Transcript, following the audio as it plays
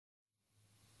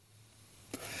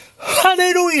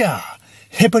Hallelujah!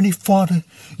 Heavenly Father,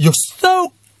 you're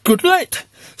so great,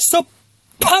 so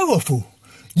powerful.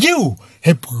 You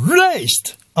have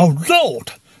raised our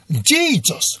Lord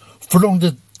Jesus from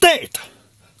the dead.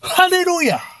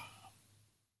 Hallelujah!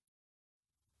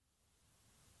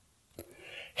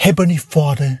 Heavenly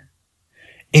Father,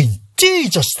 in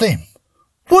Jesus' name,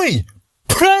 we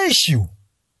praise you.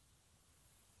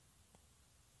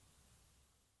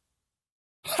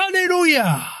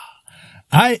 Hallelujah!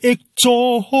 I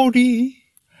exalt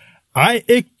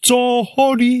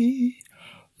thee,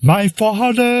 my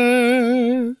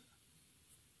Father.